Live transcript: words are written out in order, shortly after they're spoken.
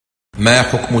ما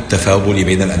حكم التفاضل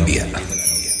بين الأنبياء؟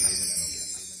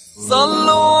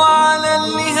 صلوا على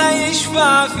اللي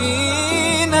هيشفع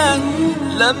فينا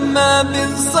لما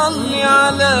بنصلي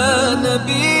على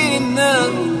نبينا،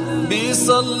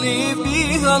 بيصلي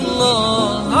بيها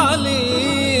الله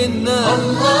علينا.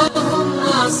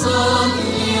 اللهم صل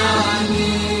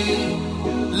عليه.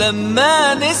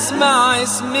 لما نسمع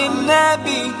اسم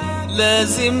النبي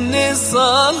لازم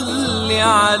نصلي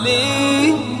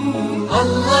عليه.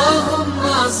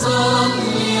 اللهم صل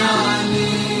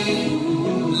عليه.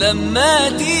 لما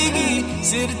تيجي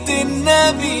سيرة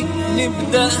النبي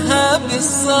نبدأها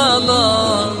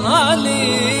بالصلاة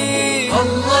عليه.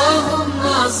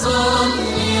 اللهم صل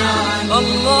عليه.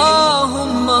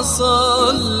 اللهم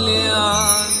صل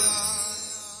عليه.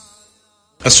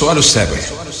 السؤال السابع: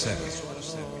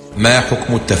 ما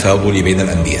حكم التفاضل بين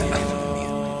الأنبياء؟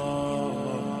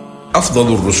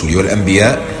 أفضل الرسل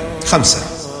والأنبياء 5: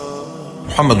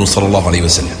 محمد صلى الله عليه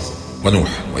وسلم، ونوح،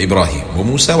 وإبراهيم،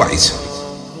 وموسى، وعيسى،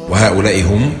 وهؤلاء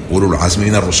هم أولو العزم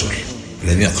من الرسل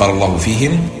الذين قال الله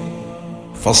فيهم: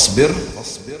 فاصبر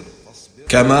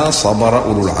كما صبر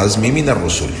أولو العزم من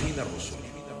الرسل.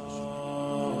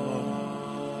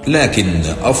 لكن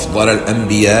أفضل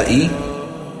الأنبياء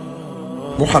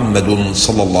محمد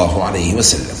صلى الله عليه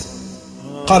وسلم.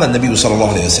 قال النبي صلى الله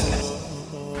عليه وسلم: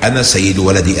 أنا سيد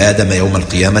ولد آدم يوم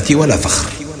القيامة ولا فخر،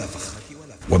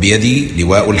 وبيدي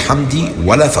لواء الحمد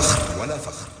ولا فخر،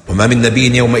 وما من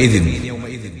نبي يومئذ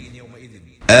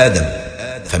آدم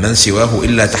فمن سواه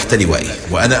إلا تحت لوائي،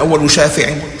 وأنا أول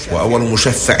شافع وأول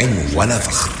مشفع ولا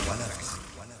فخر.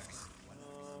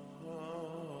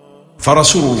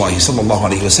 فرسول الله صلى الله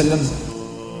عليه وسلم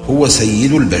هو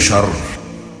سيد البشر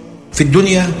في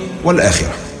الدنيا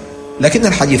والآخرة، لكن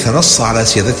الحديث نص على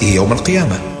سيادته يوم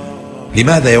القيامة.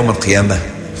 لماذا يوم القيامة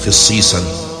خصيصا؟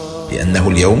 لأنه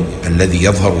اليوم الذي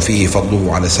يظهر فيه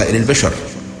فضله على سائر البشر،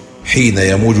 حين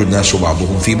يموج الناس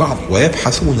بعضهم في بعض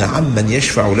ويبحثون عمن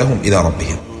يشفع لهم إلى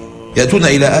ربهم. يأتون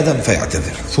إلى آدم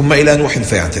فيعتذر، ثم إلى نوح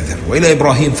فيعتذر، وإلى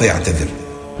إبراهيم فيعتذر،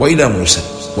 وإلى موسى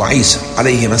وعيسى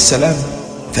عليهما السلام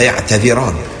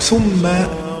فيعتذران، ثم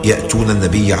يأتون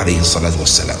النبي عليه الصلاة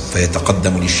والسلام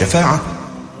فيتقدم للشفاعة،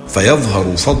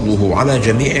 فيظهر فضله على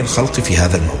جميع الخلق في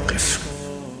هذا الموقف.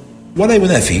 ولا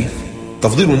ينافي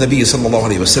تفضيل النبي صلى الله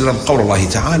عليه وسلم قول الله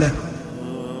تعالى: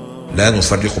 لا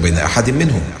نفرق بين أحد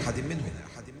منهم،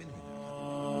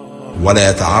 ولا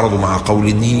يتعارض مع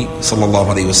قوله صلى الله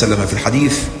عليه وسلم في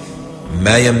الحديث: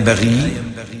 ما ينبغي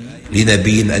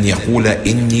لنبي أن يقول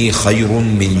إني خير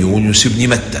من يونس بن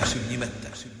متى،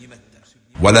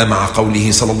 ولا مع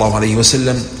قوله صلى الله عليه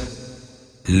وسلم: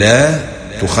 لا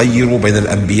تخير بين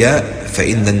الأنبياء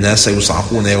فإن الناس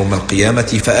يصعقون يوم القيامة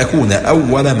فأكون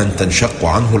أول من تنشق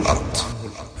عنه الأرض،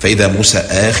 فإذا موسى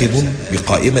آخذ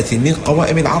بقائمة من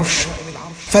قوائم العرش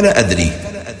فلا أدري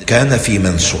كان في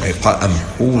من صعق أم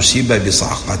حوسب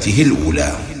بصعقته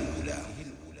الأولى.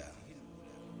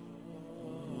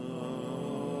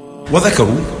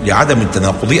 وذكروا لعدم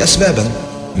التناقض أسبابا،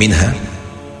 منها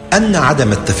أن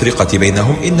عدم التفرقة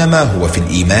بينهم إنما هو في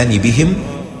الإيمان بهم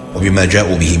وبما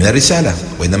جاءوا به من الرسالة،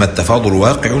 وإنما التفاضل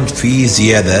واقع في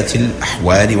زيادات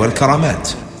الأحوال والكرامات،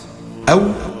 أو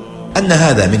أن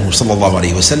هذا منه صلى الله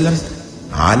عليه وسلم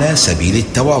على سبيل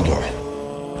التواضع،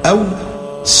 أو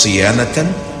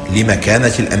صيانة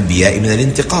لمكانة الأنبياء من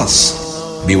الانتقاص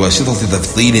بواسطة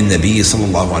تفضيل النبي صلى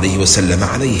الله عليه وسلم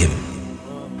عليهم،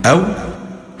 أو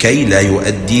كي لا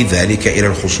يؤدي ذلك إلى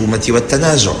الخصومة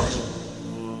والتنازع،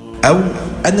 أو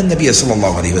أن النبي صلى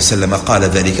الله عليه وسلم قال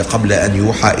ذلك قبل أن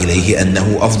يوحى إليه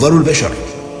أنه أفضل البشر،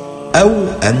 أو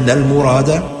أن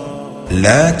المراد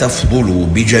لا تفضلوا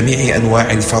بجميع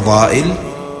أنواع الفضائل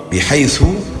بحيث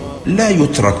لا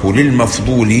يترك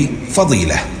للمفضول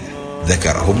فضيلة،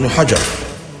 ذكره ابن حجر،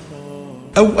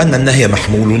 أو أن النهي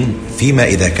محمول فيما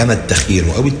إذا كان التخيير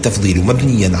أو التفضيل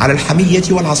مبنيا على الحمية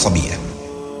والعصبية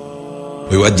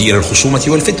ويؤدي إلى الخصومة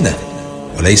والفتنة،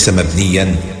 وليس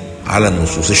مبنيا على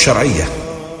النصوص الشرعية.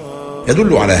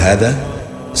 يدل على هذا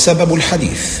سبب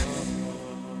الحديث،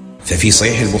 ففي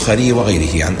صحيح البخاري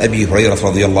وغيره عن أبي هريرة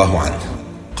رضي الله عنه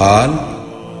قال: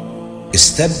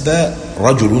 استب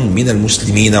رجل من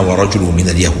المسلمين ورجل من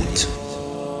اليهود،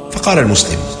 فقال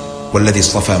المسلم: والذي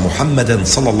اصطفى محمدا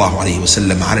صلى الله عليه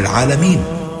وسلم على العالمين.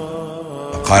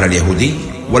 فقال اليهودي: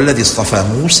 والذي اصطفى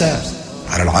موسى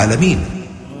على العالمين.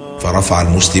 فرفع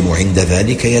المسلم عند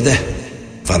ذلك يده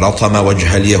فلطم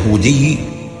وجه اليهودي،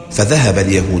 فذهب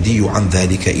اليهودي عن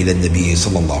ذلك إلى النبي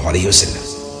صلى الله عليه وسلم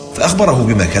فأخبره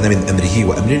بما كان من أمره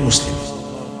وأمر المسلم،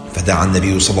 فدعا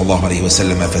النبي صلى الله عليه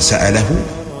وسلم فسأله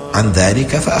عن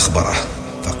ذلك فأخبره،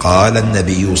 فقال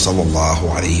النبي صلى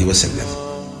الله عليه وسلم: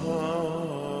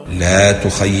 لا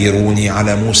تخيروني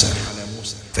على موسى،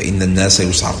 فإن الناس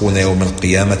يصعقون يوم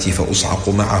القيامة فأصعق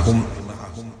معهم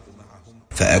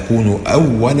فأكون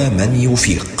أول من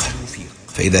يفيق،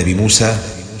 فإذا بموسى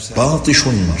باطش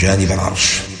جانب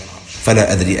العرش،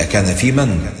 فلا أدري أكان في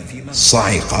من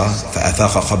صعق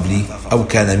فأفاق قبلي أو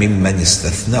كان ممن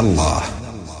استثنى الله.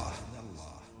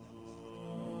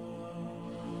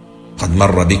 قد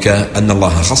مر بك أن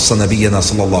الله خص نبينا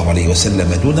صلى الله عليه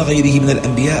وسلم دون غيره من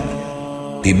الأنبياء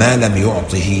بما لم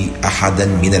يعطه أحدا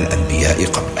من الأنبياء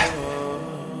قبله.